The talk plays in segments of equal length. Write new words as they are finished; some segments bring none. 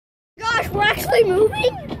we're actually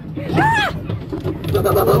moving? Ah!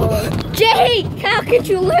 Jake, how could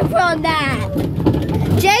you live on that?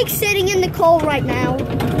 Jake's sitting in the cold right now.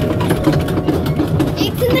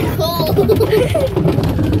 Jake's in the cold.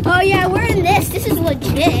 Oh yeah, we're in this. This is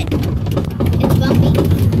legit. It's bumpy.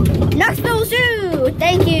 Knoxville Zoo,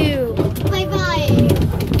 thank you. Bye-bye.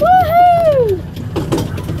 Woohoo!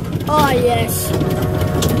 Oh yes.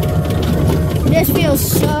 This feels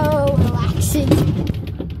so relaxing.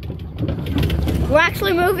 We're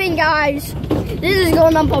actually moving, guys. This is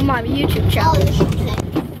going up on my YouTube channel.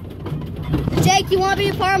 Jake, you want to be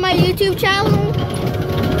a part of my YouTube channel?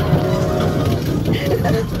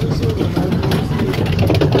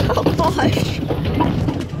 Oh gosh.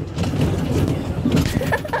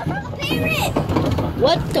 A parrot.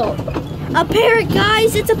 What the? A parrot,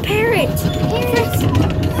 guys. It's a parrot. Parrot.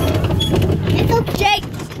 It's okay.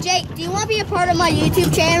 Jake, do you want to be a part of my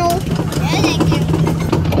YouTube channel? Yeah, thank you.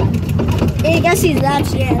 I guess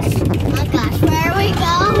that's yes. Oh gosh,